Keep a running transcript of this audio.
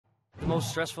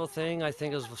most stressful thing, I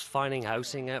think, was finding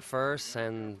housing at first,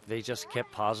 and they just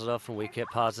kept positive and we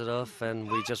kept positive and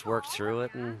we just worked through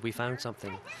it and we found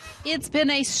something. It's been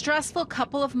a stressful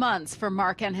couple of months for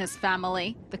Mark and his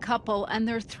family. The couple and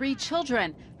their 3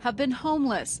 children have been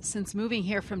homeless since moving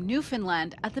here from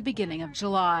Newfoundland at the beginning of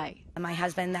July. My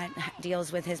husband that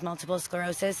deals with his multiple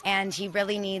sclerosis, and he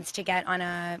really needs to get on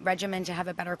a regimen to have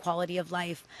a better quality of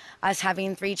life. Us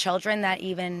having 3 children,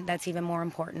 that's even more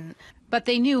important. But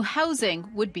they knew housing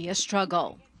would be a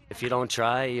struggle. If you don't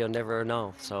try, you'll never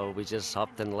know. So we just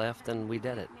hopped and left and we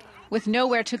did it. With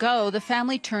nowhere to go, the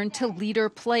family turned to Leader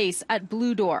Place at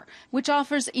Blue Door, which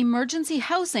offers emergency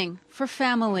housing for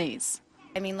families.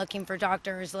 I mean, looking for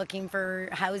doctors, looking for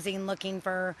housing, looking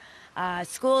for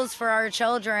schools for our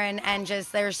children, and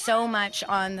just there's so much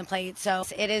on the plate. So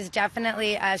it is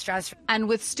definitely a stress. And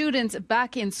with students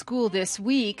back in school this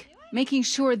week, making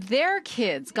sure their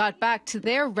kids got back to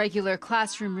their regular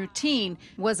classroom routine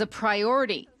was a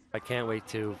priority. I can't wait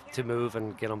to move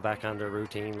and get them back on their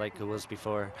routine like it was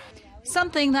before.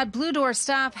 Something that Blue Door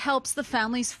staff helps the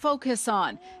families focus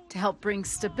on to help bring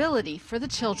stability for the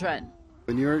children.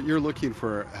 When you're looking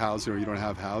for housing or you don't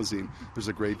have housing, there's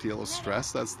a great deal of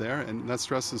stress that's there, and that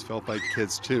stress is felt by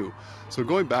kids too. So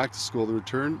going back to school, the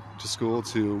return to school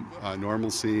to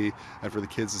normalcy, and for the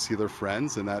kids to see their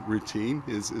friends and that routine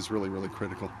is really, really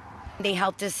critical. They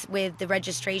helped us with the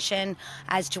registration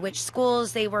as to which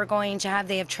schools they were going to have.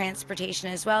 They have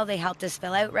transportation as well. They helped us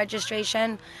fill out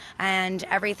registration, and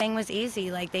everything was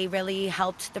easy. Like, they really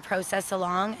helped the process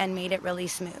along and made it really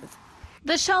smooth.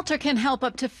 The shelter can help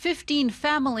up to 15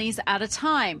 families at a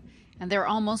time, and they're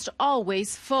almost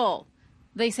always full.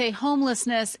 They say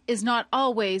homelessness is not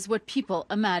always what people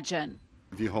imagine.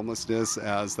 View homelessness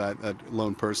as that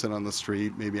lone person on the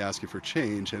street, maybe asking for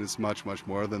change, and it's much, much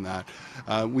more than that.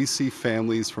 We see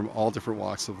families from all different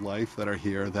walks of life that are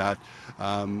here that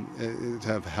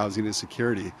have housing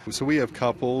insecurity. So we have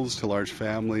couples to large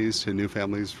families to new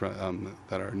families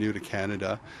that are new to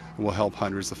Canada, and we'll help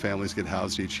hundreds of families get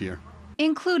housed each year.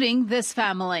 Including this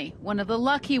family, one of the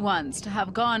lucky ones to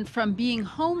have gone from being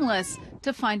homeless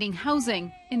to finding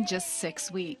housing in just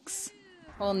 6 weeks.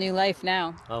 Whole new life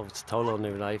now. Oh, it's a total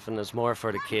new life, and there's more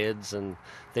for the kids, and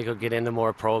they could get into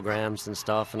more programs and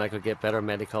stuff, and I could get better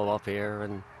medical up here,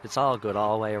 and it's all good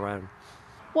all the way around.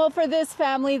 Well, for this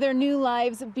family, their new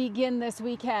lives begin this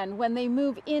weekend when they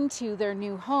move into their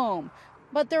new home.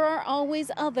 But there are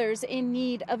always others in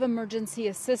need of emergency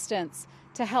assistance.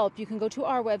 To help, you can go to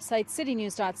our website,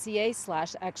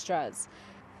 citynews.ca/extras.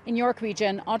 In York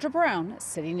Region, Audra Brown,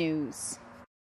 City News.